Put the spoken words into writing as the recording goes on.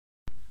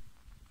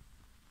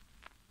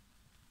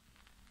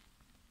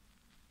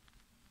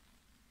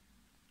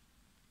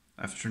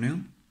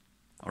afternoon,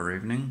 or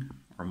evening,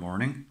 or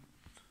morning,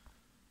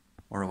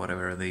 or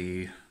whatever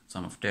the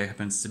time of day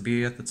happens to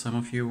be at the time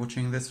of you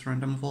watching this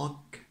random vlog.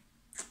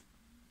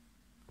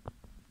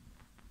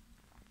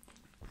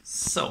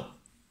 So,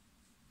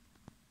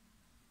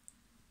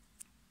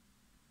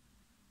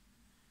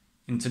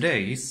 in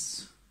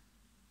today's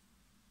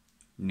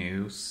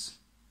news,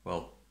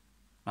 well,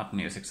 not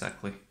news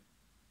exactly,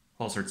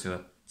 closer to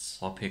a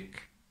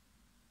topic,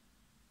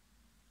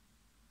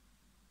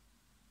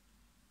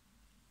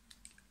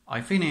 I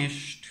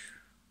finished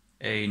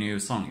a new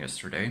song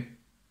yesterday.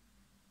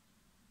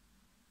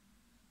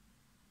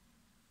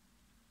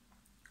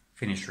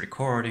 Finished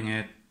recording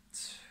it,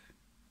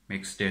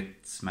 mixed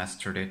it,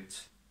 mastered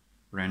it,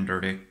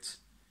 rendered it.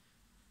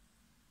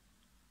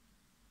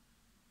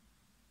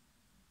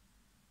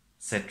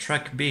 Said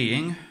track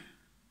being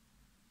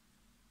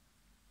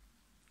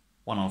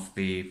one of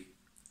the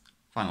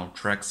final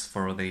tracks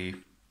for the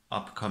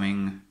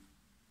upcoming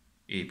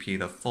EP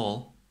The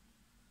Fall.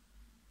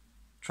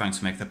 Trying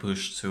to make the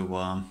push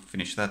to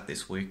finish that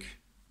this week.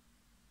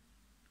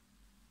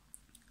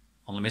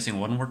 Only missing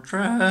one more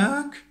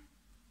track.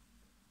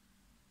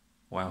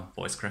 Wow,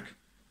 voice crack.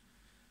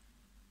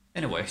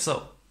 Anyway,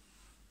 so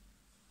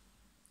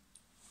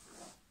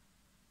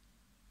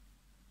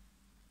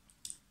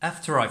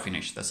after I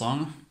finished the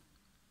song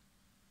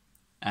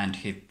and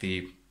hit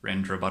the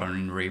render button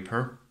in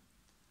Reaper,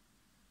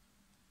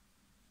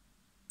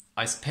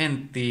 I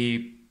spent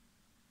the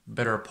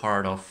better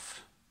part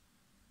of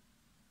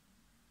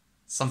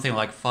something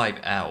like 5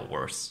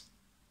 hours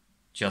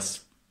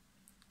just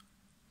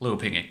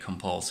looping it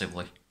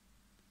compulsively.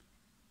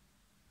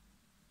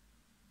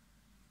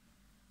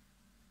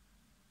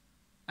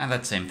 And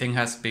that same thing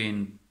has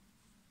been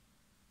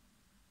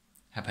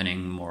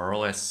happening more or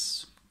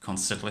less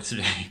constantly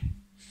today.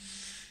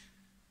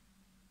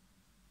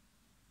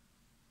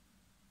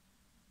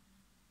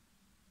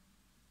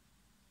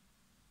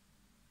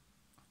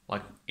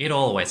 Like, it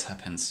always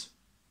happens.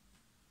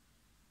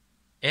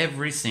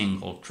 Every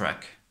single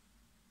track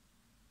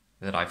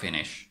that I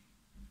finish,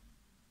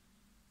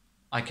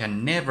 I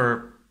can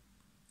never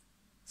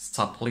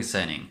stop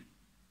listening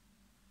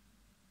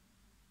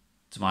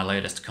to my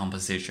latest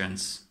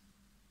compositions.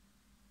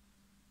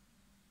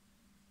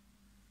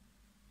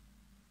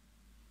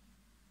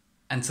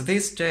 And to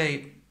this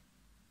day,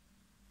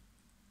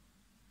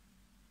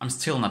 I'm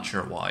still not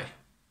sure why.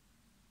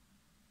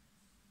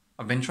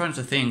 I've been trying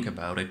to think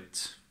about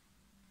it,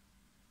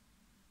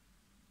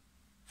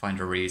 find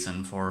a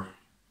reason for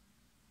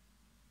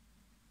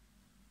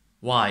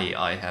why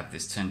I have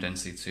this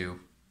tendency to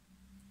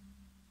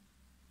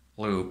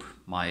loop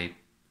my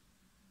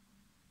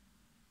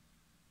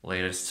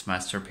latest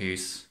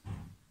masterpiece.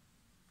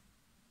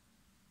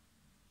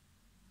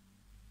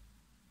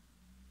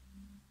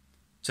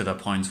 To the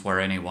point where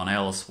anyone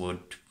else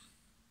would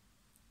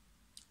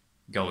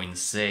go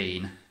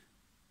insane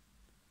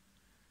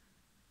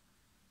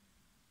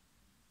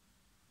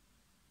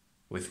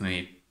with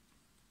me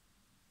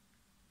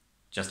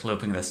just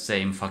looping the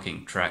same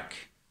fucking track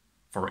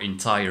for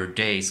entire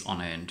days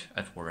on end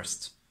at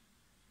worst.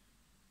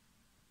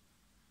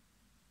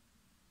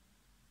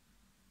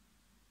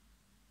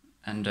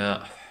 And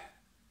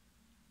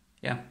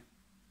yeah,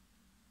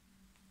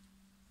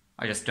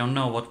 I just don't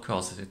know what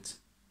causes it.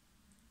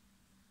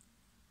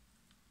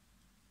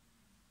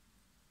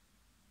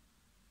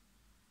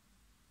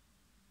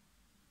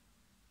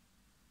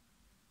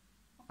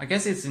 I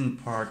guess it's in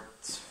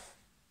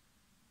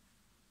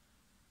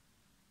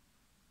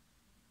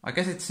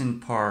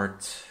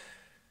part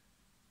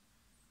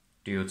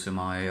due to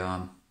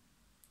my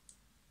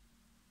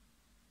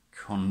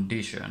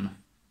condition.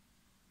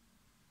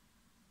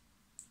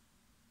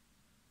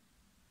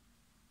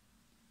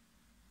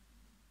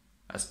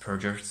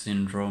 Asperger's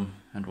syndrome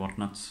and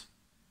whatnot.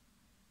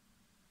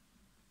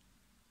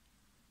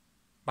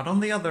 But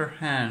on the other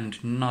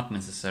hand, not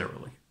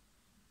necessarily.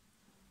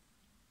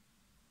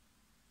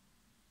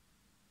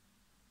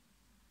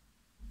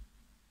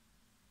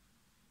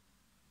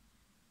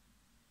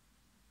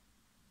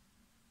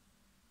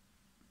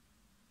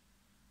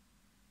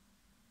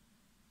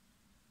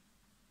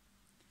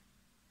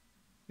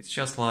 It's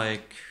just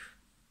like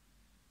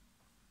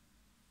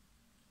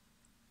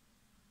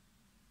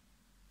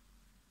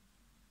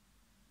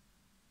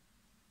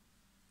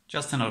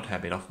just an odd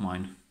habit of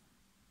mine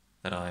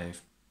that I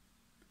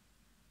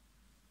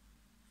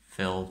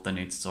felt the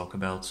need to talk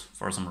about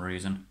for some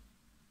reason.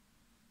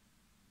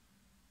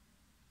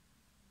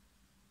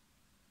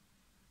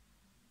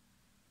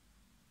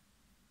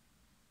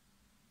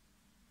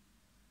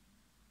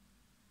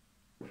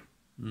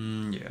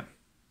 Yeah.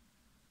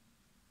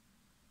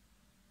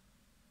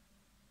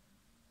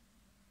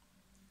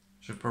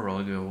 Should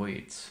probably go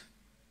eat.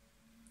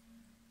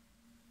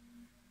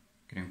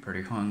 Getting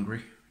pretty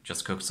hungry.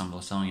 Just cooked some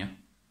lasagna.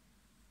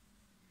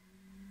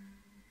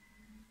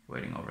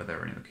 Waiting over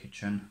there in the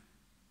kitchen.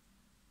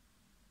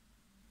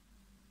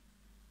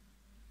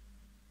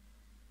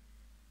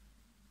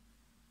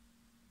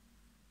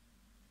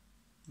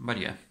 But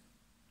yeah.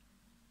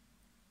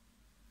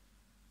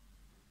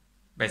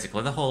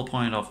 basically the whole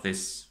point of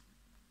this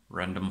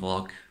random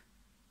vlog,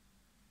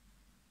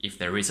 if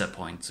there is a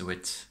point to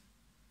it,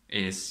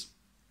 is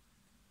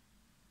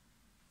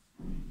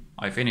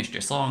I finished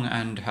a song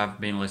and have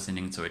been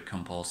listening to it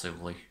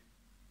compulsively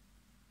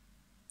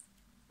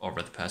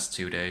over the past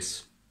 2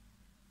 days.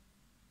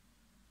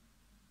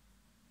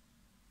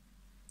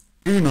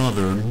 In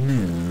other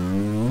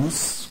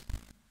news,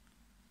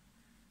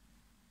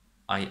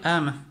 I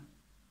am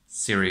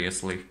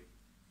seriously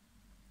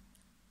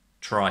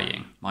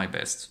trying my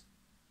best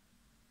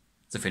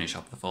to finish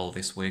up the fall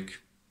this week.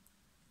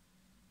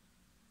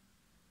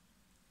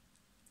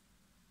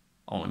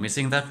 Only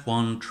missing that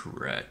one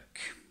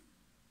track.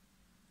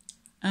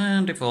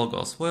 And if all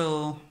goes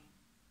well,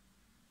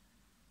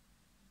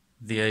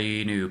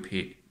 the new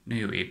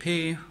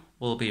EP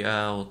will be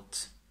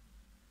out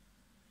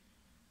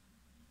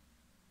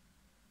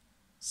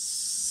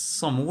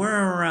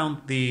somewhere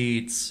around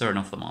the turn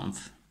of the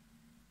month.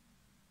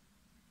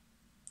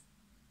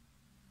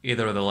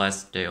 Either the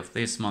last day of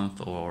this month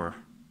or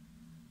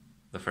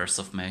the 1st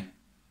of May.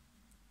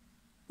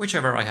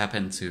 Whichever I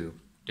happen to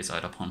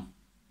decide upon.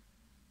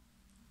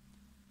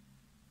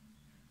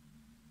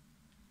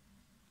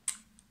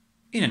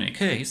 In any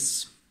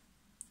case,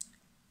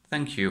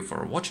 thank you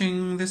for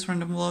watching this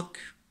random vlog,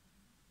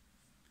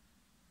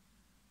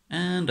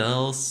 and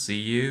I'll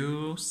see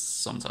you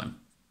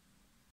sometime.